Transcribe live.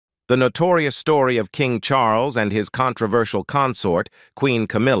The notorious story of King Charles and his controversial consort, Queen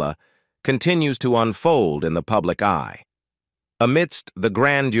Camilla, continues to unfold in the public eye. Amidst the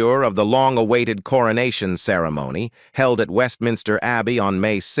grandeur of the long-awaited coronation ceremony held at Westminster Abbey on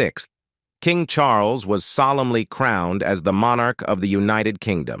May 6th, King Charles was solemnly crowned as the monarch of the United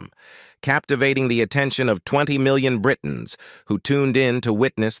Kingdom, captivating the attention of 20 million Britons who tuned in to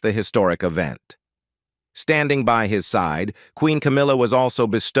witness the historic event. Standing by his side, Queen Camilla was also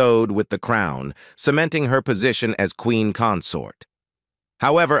bestowed with the crown, cementing her position as queen consort.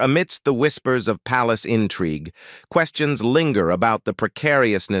 However, amidst the whispers of palace intrigue, questions linger about the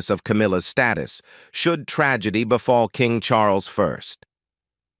precariousness of Camilla's status, should tragedy befall King Charles I.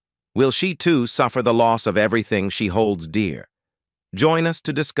 Will she too suffer the loss of everything she holds dear? Join us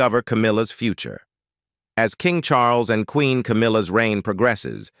to discover Camilla's future. As King Charles and Queen Camilla's reign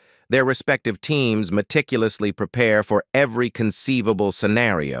progresses, their respective teams meticulously prepare for every conceivable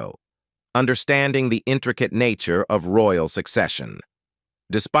scenario, understanding the intricate nature of royal succession.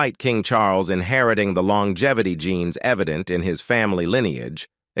 Despite King Charles inheriting the longevity genes evident in his family lineage,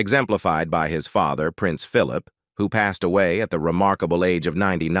 exemplified by his father, Prince Philip, who passed away at the remarkable age of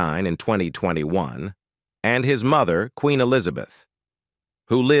 99 in 2021, and his mother, Queen Elizabeth,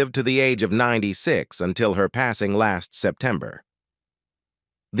 who lived to the age of 96 until her passing last September.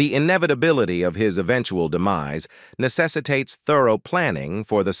 The inevitability of his eventual demise necessitates thorough planning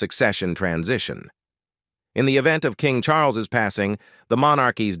for the succession transition. In the event of King Charles's passing, the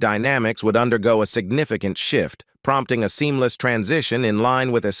monarchy's dynamics would undergo a significant shift, prompting a seamless transition in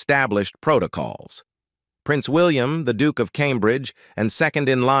line with established protocols. Prince William, the Duke of Cambridge, and second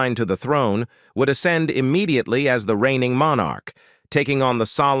in line to the throne, would ascend immediately as the reigning monarch, taking on the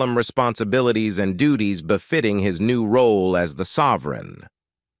solemn responsibilities and duties befitting his new role as the sovereign.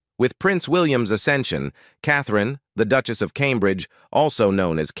 With Prince William's ascension, Catherine, the Duchess of Cambridge, also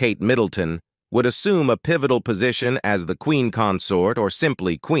known as Kate Middleton, would assume a pivotal position as the queen consort or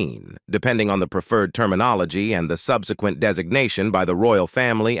simply queen, depending on the preferred terminology and the subsequent designation by the royal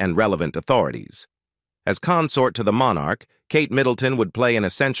family and relevant authorities. As consort to the monarch, Kate Middleton would play an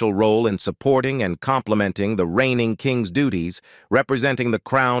essential role in supporting and complementing the reigning king's duties, representing the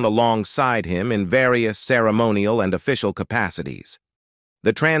crown alongside him in various ceremonial and official capacities.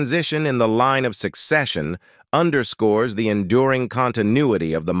 The transition in the line of succession underscores the enduring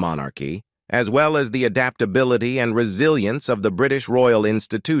continuity of the monarchy, as well as the adaptability and resilience of the British royal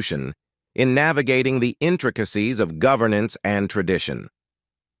institution in navigating the intricacies of governance and tradition.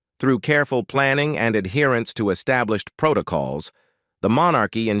 Through careful planning and adherence to established protocols, the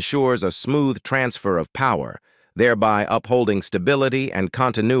monarchy ensures a smooth transfer of power, thereby upholding stability and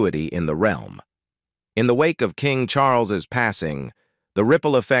continuity in the realm. In the wake of King Charles's passing, the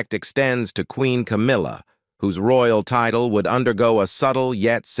ripple effect extends to Queen Camilla, whose royal title would undergo a subtle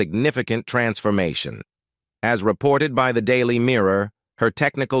yet significant transformation. As reported by the Daily Mirror, her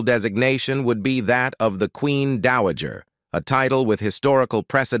technical designation would be that of the Queen Dowager, a title with historical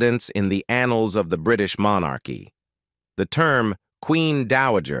precedence in the annals of the British monarchy. The term Queen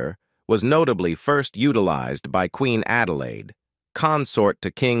Dowager was notably first utilized by Queen Adelaide, consort to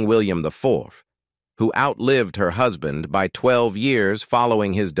King William IV, who outlived her husband by 12 years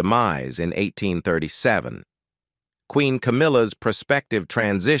following his demise in 1837. Queen Camilla's prospective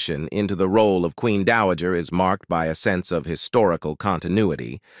transition into the role of Queen Dowager is marked by a sense of historical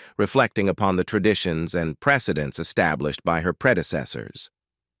continuity, reflecting upon the traditions and precedents established by her predecessors.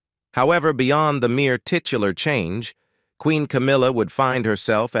 However, beyond the mere titular change, Queen Camilla would find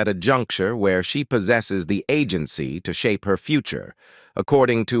herself at a juncture where she possesses the agency to shape her future,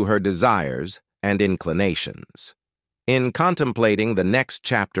 according to her desires and inclinations. In contemplating the next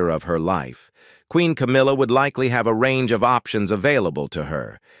chapter of her life, Queen Camilla would likely have a range of options available to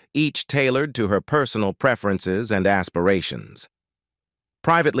her, each tailored to her personal preferences and aspirations.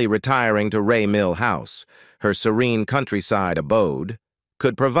 Privately retiring to Ray Mill House, her serene countryside abode,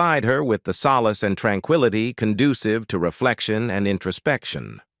 could provide her with the solace and tranquility conducive to reflection and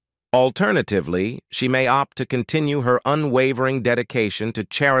introspection. Alternatively, she may opt to continue her unwavering dedication to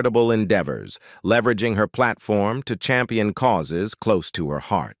charitable endeavors, leveraging her platform to champion causes close to her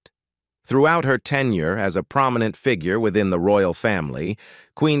heart. Throughout her tenure as a prominent figure within the royal family,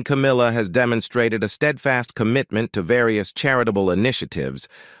 Queen Camilla has demonstrated a steadfast commitment to various charitable initiatives,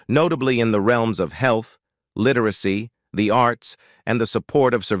 notably in the realms of health, literacy, the arts, and the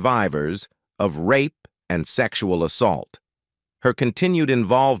support of survivors of rape and sexual assault. Her continued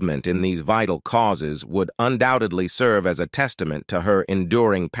involvement in these vital causes would undoubtedly serve as a testament to her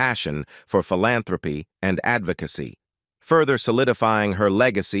enduring passion for philanthropy and advocacy, further solidifying her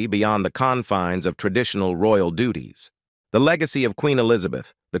legacy beyond the confines of traditional royal duties. The legacy of Queen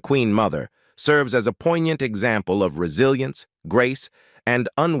Elizabeth, the Queen Mother, serves as a poignant example of resilience, grace, and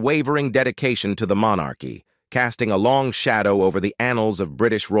unwavering dedication to the monarchy, casting a long shadow over the annals of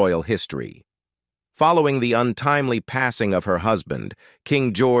British royal history. Following the untimely passing of her husband,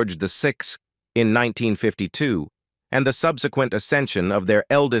 King George VI, in 1952, and the subsequent ascension of their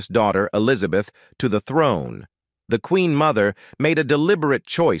eldest daughter, Elizabeth, to the throne, the Queen Mother made a deliberate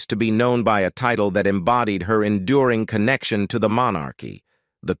choice to be known by a title that embodied her enduring connection to the monarchy,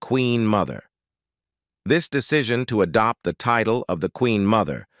 the Queen Mother. This decision to adopt the title of the Queen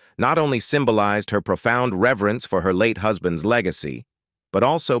Mother not only symbolized her profound reverence for her late husband's legacy, but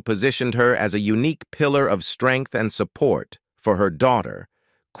also positioned her as a unique pillar of strength and support for her daughter,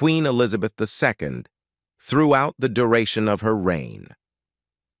 Queen Elizabeth II, throughout the duration of her reign.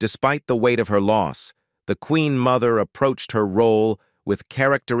 Despite the weight of her loss, the Queen Mother approached her role with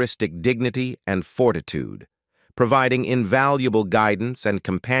characteristic dignity and fortitude, providing invaluable guidance and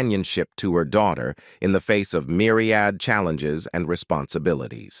companionship to her daughter in the face of myriad challenges and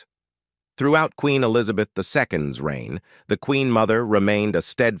responsibilities. Throughout Queen Elizabeth II's reign, the Queen Mother remained a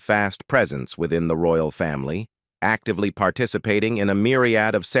steadfast presence within the royal family, actively participating in a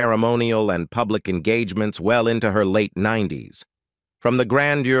myriad of ceremonial and public engagements well into her late 90s. From the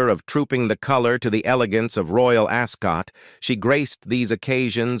grandeur of trooping the color to the elegance of royal ascot, she graced these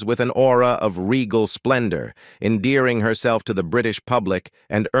occasions with an aura of regal splendor, endearing herself to the British public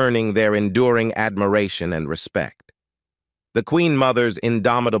and earning their enduring admiration and respect. The Queen Mother's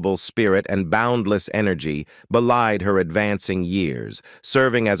indomitable spirit and boundless energy belied her advancing years,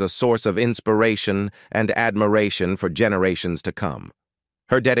 serving as a source of inspiration and admiration for generations to come.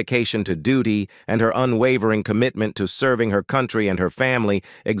 Her dedication to duty and her unwavering commitment to serving her country and her family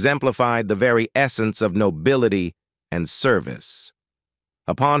exemplified the very essence of nobility and service.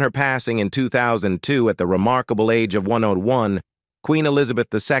 Upon her passing in 2002 at the remarkable age of 101, Queen Elizabeth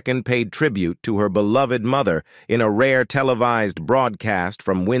II paid tribute to her beloved mother in a rare televised broadcast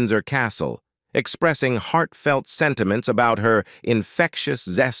from Windsor Castle, expressing heartfelt sentiments about her infectious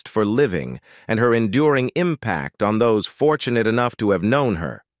zest for living and her enduring impact on those fortunate enough to have known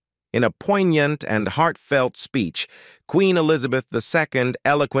her. In a poignant and heartfelt speech, Queen Elizabeth II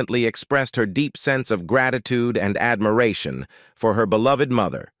eloquently expressed her deep sense of gratitude and admiration for her beloved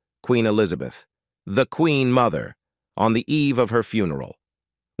mother, Queen Elizabeth, the Queen Mother, on the eve of her funeral.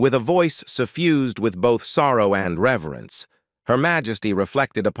 With a voice suffused with both sorrow and reverence, Her Majesty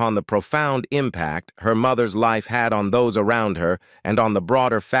reflected upon the profound impact her mother's life had on those around her and on the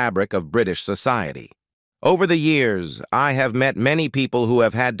broader fabric of British society. Over the years, I have met many people who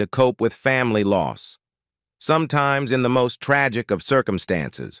have had to cope with family loss, sometimes in the most tragic of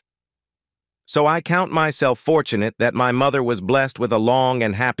circumstances. So I count myself fortunate that my mother was blessed with a long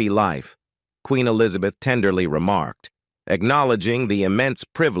and happy life, Queen Elizabeth tenderly remarked, acknowledging the immense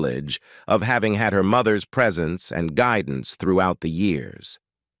privilege of having had her mother's presence and guidance throughout the years.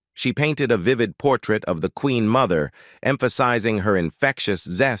 She painted a vivid portrait of the Queen Mother, emphasizing her infectious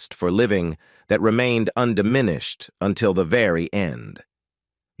zest for living that remained undiminished until the very end.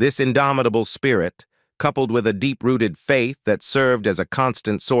 This indomitable spirit, coupled with a deep-rooted faith that served as a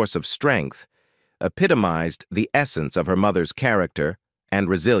constant source of strength, epitomized the essence of her mother's character and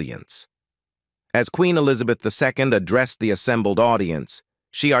resilience. As Queen Elizabeth II addressed the assembled audience,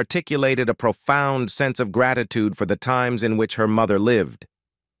 she articulated a profound sense of gratitude for the times in which her mother lived,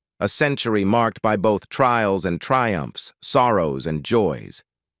 a century marked by both trials and triumphs, sorrows and joys.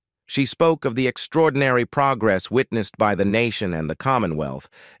 She spoke of the extraordinary progress witnessed by the nation and the Commonwealth,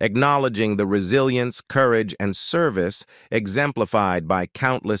 acknowledging the resilience, courage, and service exemplified by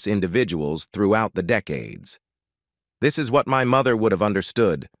countless individuals throughout the decades. "This is what my mother would have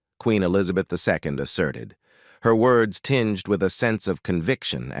understood," Queen Elizabeth II asserted, her words tinged with a sense of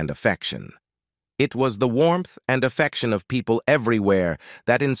conviction and affection. It was the warmth and affection of people everywhere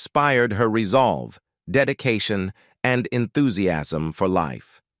that inspired her resolve, dedication, and enthusiasm for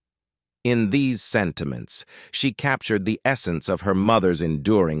life. In these sentiments, she captured the essence of her mother's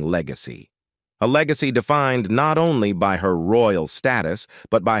enduring legacy. A legacy defined not only by her royal status,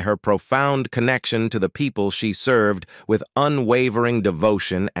 but by her profound connection to the people she served with unwavering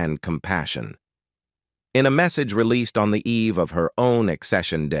devotion and compassion. In a message released on the eve of her own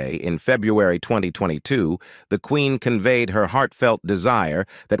accession day in February 2022, the Queen conveyed her heartfelt desire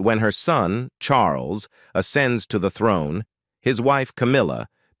that when her son, Charles, ascends to the throne, his wife Camilla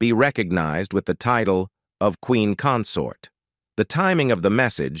be recognized with the title of Queen Consort. The timing of the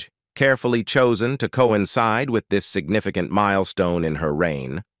message, carefully chosen to coincide with this significant milestone in her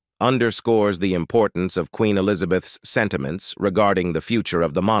reign, underscores the importance of Queen Elizabeth's sentiments regarding the future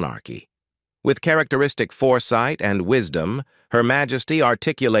of the monarchy. With characteristic foresight and wisdom, Her Majesty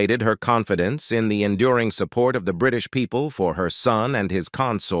articulated her confidence in the enduring support of the British people for her son and his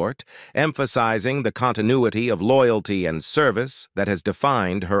consort, emphasizing the continuity of loyalty and service that has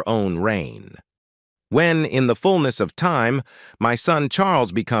defined her own reign. When, in the fullness of time, my son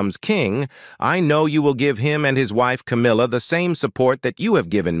Charles becomes king, I know you will give him and his wife Camilla the same support that you have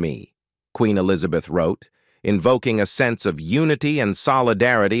given me, Queen Elizabeth wrote, invoking a sense of unity and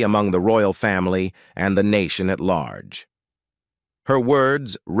solidarity among the royal family and the nation at large. Her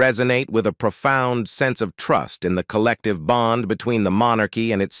words resonate with a profound sense of trust in the collective bond between the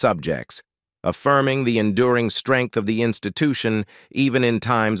monarchy and its subjects, affirming the enduring strength of the institution even in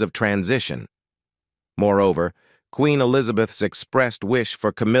times of transition. Moreover, Queen Elizabeth's expressed wish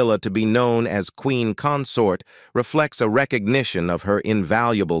for Camilla to be known as Queen Consort reflects a recognition of her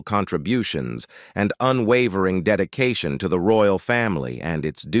invaluable contributions and unwavering dedication to the royal family and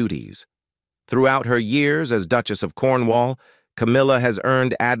its duties. Throughout her years as Duchess of Cornwall, Camilla has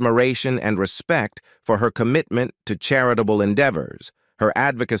earned admiration and respect for her commitment to charitable endeavors, her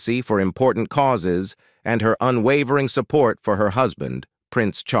advocacy for important causes, and her unwavering support for her husband,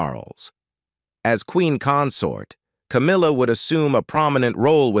 Prince Charles. As Queen Consort, Camilla would assume a prominent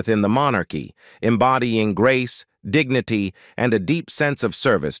role within the monarchy, embodying grace, dignity, and a deep sense of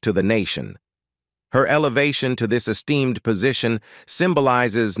service to the nation. Her elevation to this esteemed position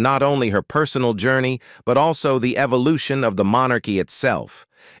symbolizes not only her personal journey, but also the evolution of the monarchy itself,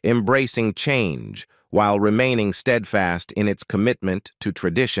 embracing change while remaining steadfast in its commitment to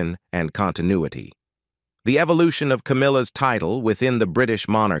tradition and continuity. The evolution of Camilla's title within the British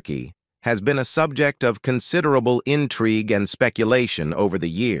monarchy has been a subject of considerable intrigue and speculation over the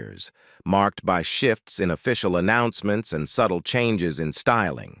years, marked by shifts in official announcements and subtle changes in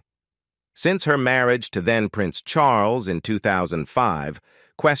styling. Since her marriage to then Prince Charles in 2005,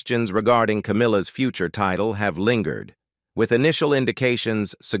 questions regarding Camilla's future title have lingered, with initial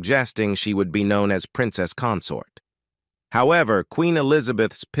indications suggesting she would be known as Princess Consort. However, Queen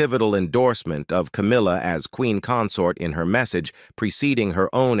Elizabeth's pivotal endorsement of Camilla as Queen Consort in her message preceding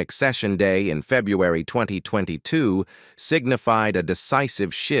her own accession day in February 2022 signified a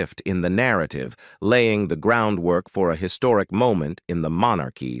decisive shift in the narrative, laying the groundwork for a historic moment in the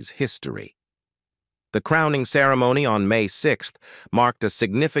monarchy's history. The crowning ceremony on May 6th marked a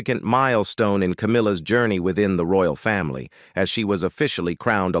significant milestone in Camilla's journey within the royal family, as she was officially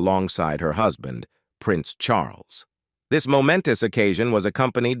crowned alongside her husband, Prince Charles. This momentous occasion was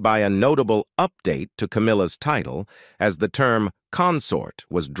accompanied by a notable update to Camilla's title, as the term consort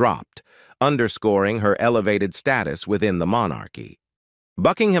was dropped, underscoring her elevated status within the monarchy.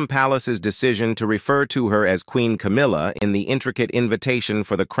 Buckingham Palace's decision to refer to her as Queen Camilla in the intricate invitation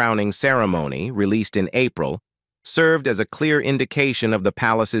for the crowning ceremony, released in April, served as a clear indication of the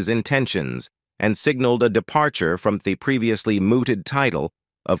palace's intentions and signaled a departure from the previously mooted title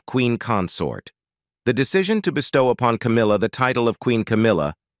of Queen Consort. The decision to bestow upon Camilla the title of Queen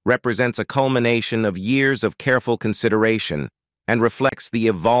Camilla represents a culmination of years of careful consideration and reflects the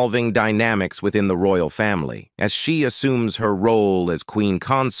evolving dynamics within the royal family. As she assumes her role as Queen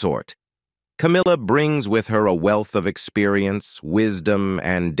Consort, Camilla brings with her a wealth of experience, wisdom,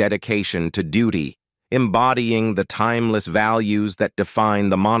 and dedication to duty, embodying the timeless values that define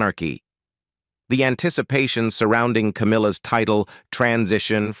the monarchy. The anticipation surrounding Camilla's title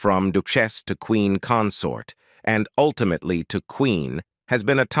transition from Duchess to Queen Consort, and ultimately to Queen, has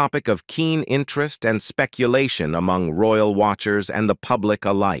been a topic of keen interest and speculation among royal watchers and the public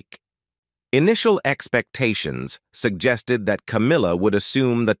alike. Initial expectations suggested that Camilla would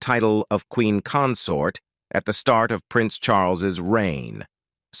assume the title of Queen Consort at the start of Prince Charles's reign,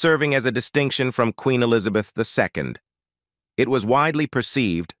 serving as a distinction from Queen Elizabeth II. It was widely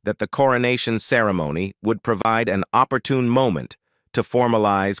perceived that the coronation ceremony would provide an opportune moment to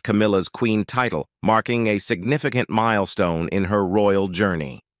formalize Camilla's queen title, marking a significant milestone in her royal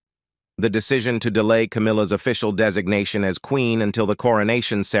journey. The decision to delay Camilla's official designation as queen until the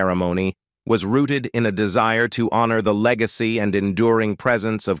coronation ceremony was rooted in a desire to honor the legacy and enduring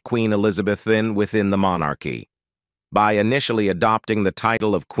presence of Queen Elizabeth within the monarchy. By initially adopting the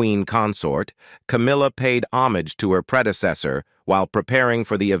title of Queen Consort, Camilla paid homage to her predecessor while preparing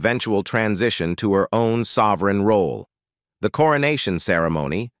for the eventual transition to her own sovereign role. The coronation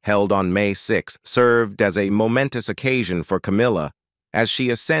ceremony, held on May 6, served as a momentous occasion for Camilla as she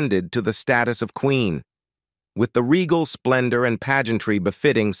ascended to the status of queen. With the regal splendor and pageantry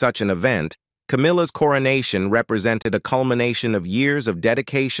befitting such an event, Camilla's coronation represented a culmination of years of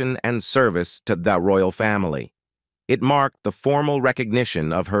dedication and service to the royal family. It marked the formal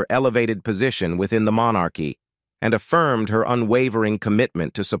recognition of her elevated position within the monarchy, and affirmed her unwavering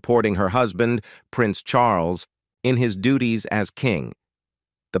commitment to supporting her husband, Prince Charles, in his duties as king.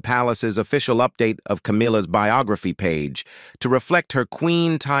 The palace's official update of Camilla's biography page, to reflect her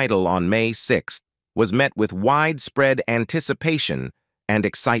queen title on May 6th, was met with widespread anticipation and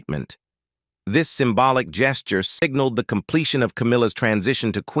excitement. This symbolic gesture signaled the completion of Camilla's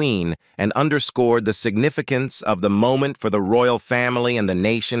transition to queen and underscored the significance of the moment for the royal family and the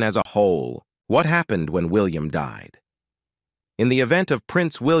nation as a whole. What happened when William died? In the event of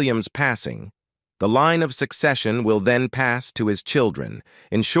Prince William's passing, the line of succession will then pass to his children,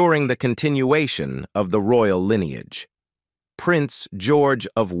 ensuring the continuation of the royal lineage. Prince George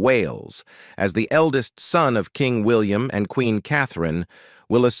of Wales, as the eldest son of King William and Queen Catherine,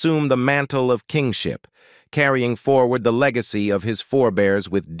 will assume the mantle of kingship, carrying forward the legacy of his forebears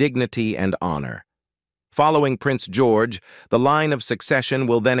with dignity and honor. Following Prince George, the line of succession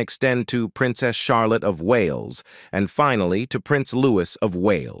will then extend to Princess Charlotte of Wales, and finally to Prince Louis of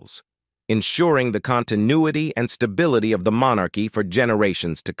Wales, ensuring the continuity and stability of the monarchy for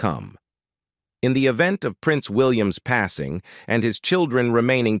generations to come. In the event of Prince William's passing and his children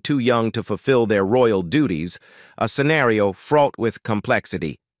remaining too young to fulfill their royal duties, a scenario fraught with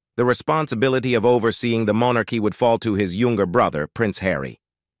complexity. The responsibility of overseeing the monarchy would fall to his younger brother, Prince Harry.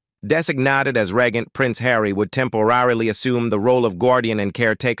 Designated as regent, Prince Harry would temporarily assume the role of guardian and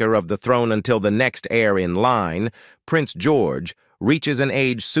caretaker of the throne until the next heir in line, Prince George, reaches an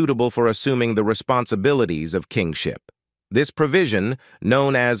age suitable for assuming the responsibilities of kingship. This provision,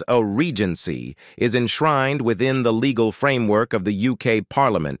 known as a regency, is enshrined within the legal framework of the UK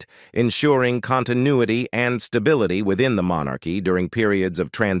Parliament, ensuring continuity and stability within the monarchy during periods of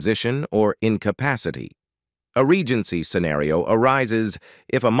transition or incapacity. A regency scenario arises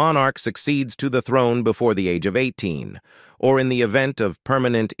if a monarch succeeds to the throne before the age of 18, or in the event of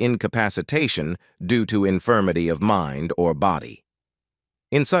permanent incapacitation due to infirmity of mind or body.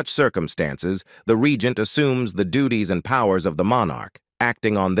 In such circumstances, the regent assumes the duties and powers of the monarch,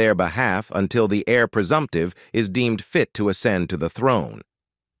 acting on their behalf until the heir presumptive is deemed fit to ascend to the throne.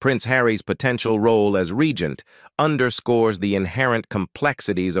 Prince Harry's potential role as regent underscores the inherent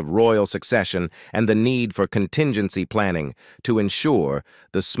complexities of royal succession and the need for contingency planning to ensure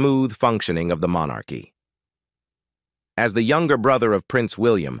the smooth functioning of the monarchy. As the younger brother of Prince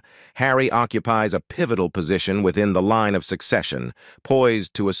William, Harry occupies a pivotal position within the line of succession,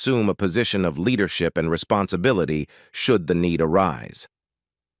 poised to assume a position of leadership and responsibility should the need arise.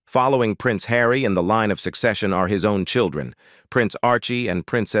 Following Prince Harry in the line of succession are his own children, Prince Archie and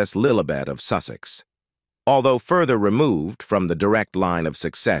Princess Lilibet of Sussex. Although further removed from the direct line of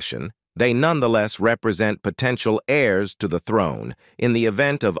succession, they nonetheless represent potential heirs to the throne in the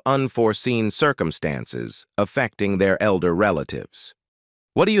event of unforeseen circumstances affecting their elder relatives.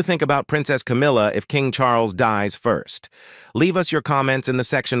 What do you think about Princess Camilla if King Charles dies first? Leave us your comments in the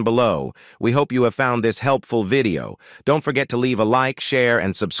section below. We hope you have found this helpful video. Don't forget to leave a like, share,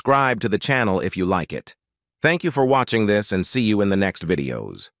 and subscribe to the channel if you like it. Thank you for watching this and see you in the next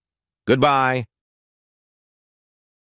videos. Goodbye.